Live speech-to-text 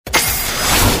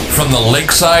from the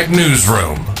Lakeside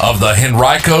Newsroom of the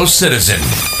Henrico Citizen,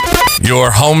 your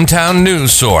hometown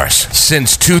news source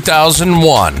since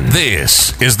 2001.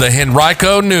 This is the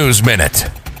Henrico News Minute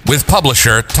with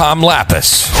publisher Tom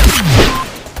Lappas.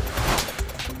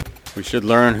 We should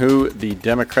learn who the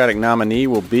Democratic nominee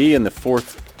will be in the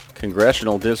 4th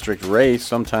Congressional District race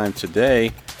sometime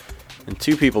today. And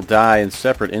 2 people die in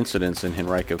separate incidents in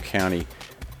Henrico County.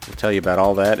 We'll tell you about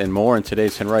all that and more in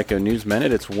today's Henrico News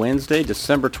Minute. It's Wednesday,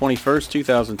 December 21st,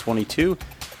 2022,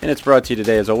 and it's brought to you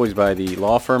today, as always, by the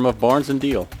law firm of Barnes &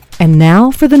 Deal. And now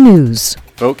for the news.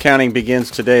 Vote counting begins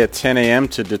today at 10 a.m.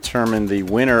 to determine the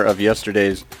winner of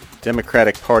yesterday's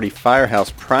Democratic Party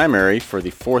Firehouse primary for the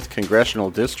 4th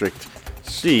Congressional District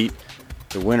seat.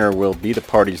 The winner will be the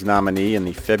party's nominee in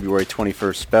the February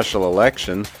 21st special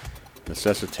election,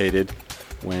 necessitated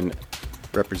when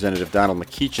Representative Donald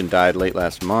McEachin died late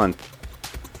last month.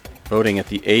 Voting at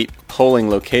the 8 polling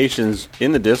locations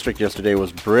in the district yesterday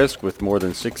was brisk, with more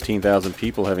than 16,000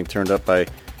 people having turned up by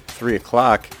 3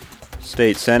 o'clock.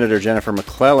 State Senator Jennifer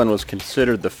McClellan was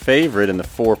considered the favorite in the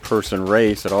 4-person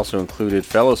race. It also included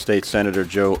fellow State Senator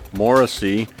Joe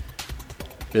Morrissey,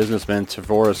 businessman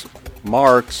Tavoris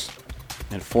Marks,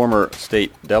 and former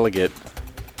state delegate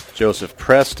Joseph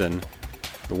Preston.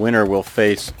 The winner will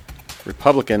face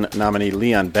Republican nominee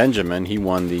Leon Benjamin. He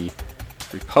won the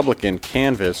Republican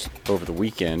canvass over the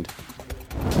weekend.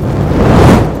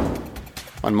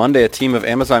 On Monday, a team of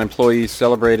Amazon employees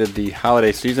celebrated the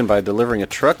holiday season by delivering a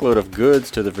truckload of goods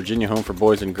to the Virginia Home for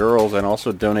Boys and Girls and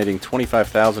also donating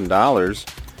 $25,000.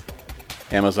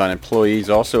 Amazon employees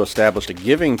also established a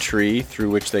giving tree through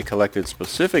which they collected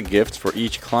specific gifts for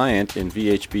each client in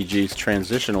VHBG's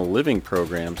transitional living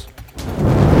programs.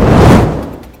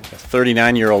 A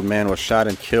 39-year-old man was shot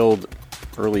and killed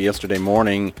early yesterday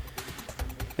morning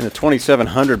in the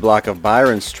 2700 block of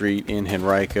Byron Street in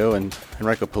Henrico, and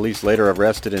Henrico police later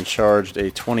arrested and charged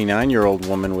a 29-year-old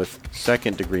woman with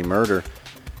second-degree murder.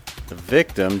 The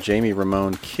victim, Jamie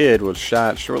Ramon Kidd, was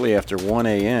shot shortly after 1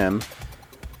 a.m.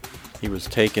 He was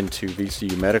taken to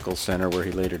VCU Medical Center where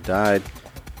he later died.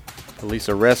 Police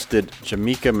arrested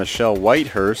Jamaica Michelle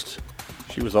Whitehurst.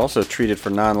 She was also treated for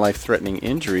non-life-threatening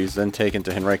injuries, then taken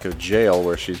to Henrico Jail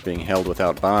where she's being held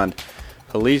without bond.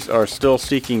 Police are still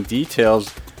seeking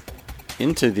details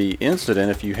into the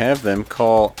incident. If you have them,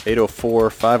 call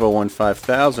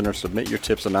 804-501-5000 or submit your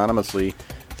tips anonymously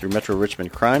through Metro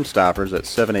Richmond Crime Stoppers at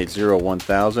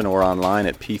 780-1000 or online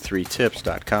at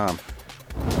p3tips.com.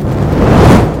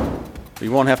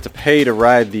 You won't have to pay to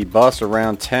ride the bus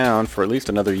around town for at least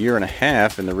another year and a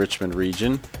half in the Richmond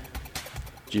region.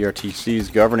 GRTC's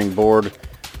governing board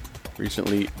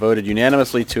recently voted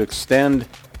unanimously to extend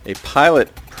a pilot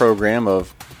program of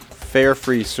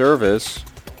fare-free service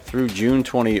through June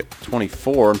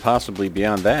 2024 and possibly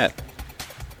beyond that.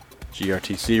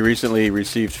 GRTC recently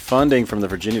received funding from the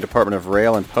Virginia Department of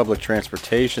Rail and Public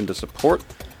Transportation to support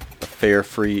the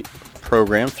fare-free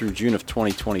program through June of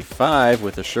 2025,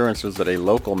 with assurances that a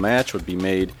local match would be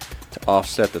made to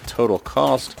offset the total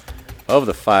cost of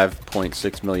the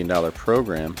 $5.6 million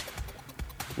program.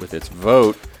 With its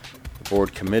vote, the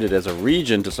board committed as a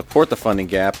region to support the funding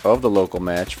gap of the local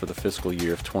match for the fiscal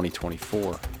year of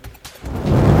 2024.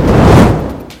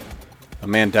 A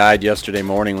man died yesterday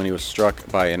morning when he was struck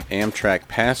by an Amtrak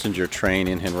passenger train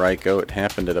in Henrico. It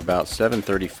happened at about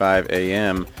 7:35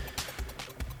 a.m.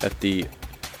 at the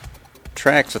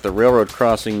tracks at the railroad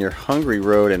crossing near Hungry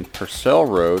Road and Purcell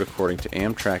Road, according to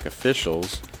Amtrak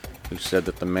officials, who said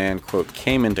that the man, quote,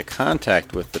 came into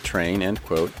contact with the train, end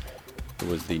quote. It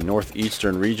was the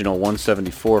Northeastern Regional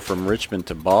 174 from Richmond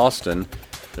to Boston.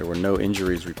 There were no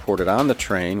injuries reported on the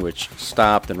train, which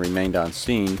stopped and remained on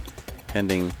scene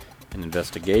pending an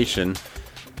investigation.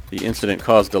 The incident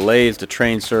caused delays to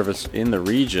train service in the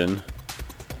region.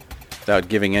 Without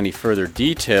giving any further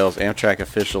details, Amtrak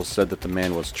officials said that the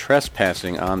man was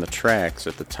trespassing on the tracks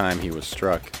at the time he was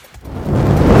struck.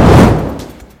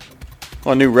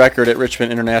 Well, a new record at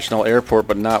Richmond International Airport,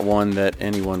 but not one that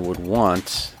anyone would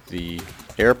want. The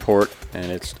airport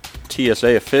and its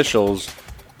TSA officials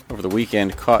over the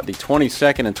weekend caught the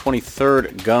 22nd and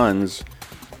 23rd guns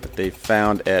that they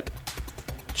found at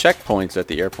checkpoints at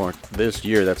the airport this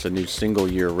year. That's a new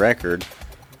single-year record.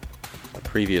 The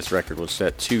previous record was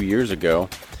set 2 years ago.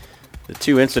 The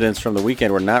 2 incidents from the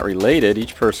weekend were not related.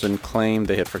 Each person claimed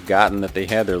they had forgotten that they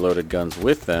had their loaded guns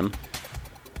with them.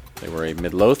 They were a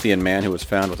Midlothian man who was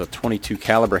found with a .22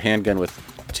 caliber handgun with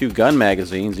 2 gun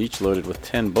magazines, each loaded with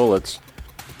 10 bullets.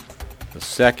 The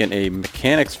second, a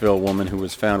Mechanicsville woman who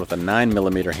was found with a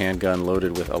 9mm handgun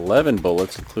loaded with 11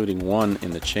 bullets, including 1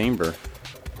 in the chamber.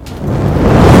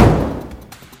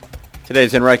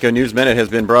 Today's Henrico News Minute has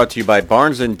been brought to you by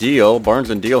Barnes & Deal.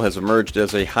 Barnes & Deal has emerged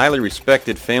as a highly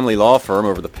respected family law firm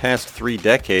over the past 3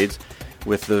 decades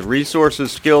with the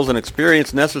resources, skills, and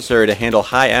experience necessary to handle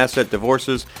high-asset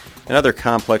divorces and other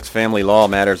complex family law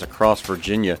matters across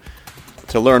Virginia.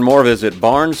 To learn more, visit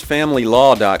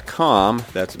barnesfamilylaw.com,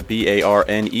 that's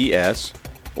B-A-R-N-E-S,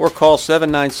 or call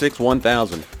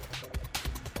 796-1000.